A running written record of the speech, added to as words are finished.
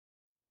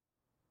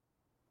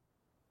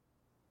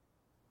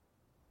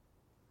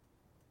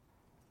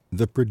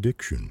The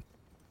Prediction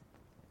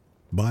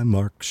by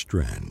Mark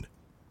Strand.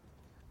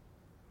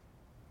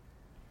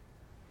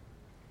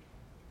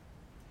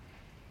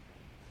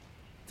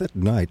 That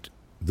night,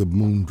 the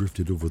moon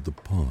drifted over the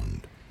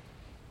pond,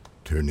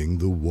 turning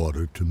the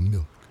water to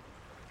milk.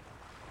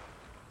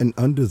 And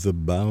under the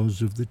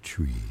boughs of the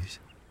trees,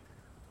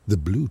 the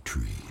blue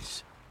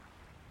trees,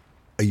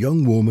 a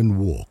young woman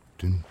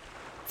walked, and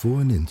for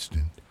an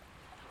instant,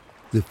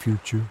 the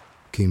future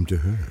came to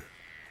her.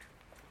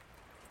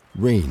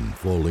 Rain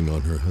falling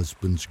on her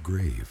husband's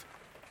grave,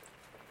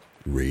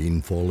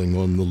 rain falling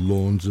on the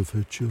lawns of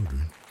her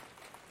children,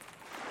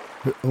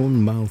 her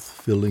own mouth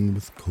filling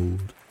with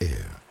cold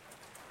air.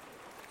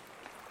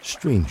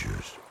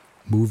 Strangers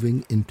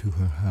moving into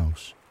her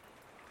house,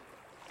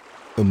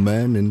 a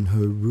man in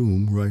her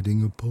room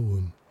writing a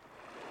poem,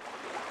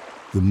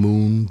 the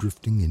moon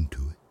drifting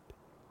into it,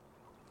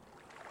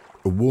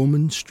 a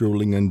woman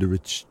strolling under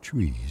its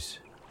trees,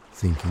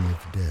 thinking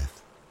of death,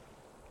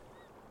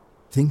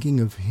 thinking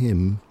of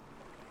him,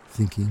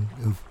 thinking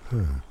of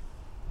her,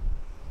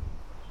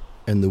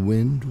 and the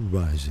wind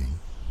rising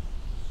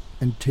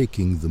and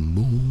taking the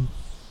moon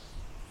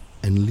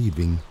and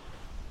leaving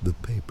the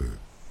paper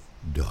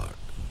dark.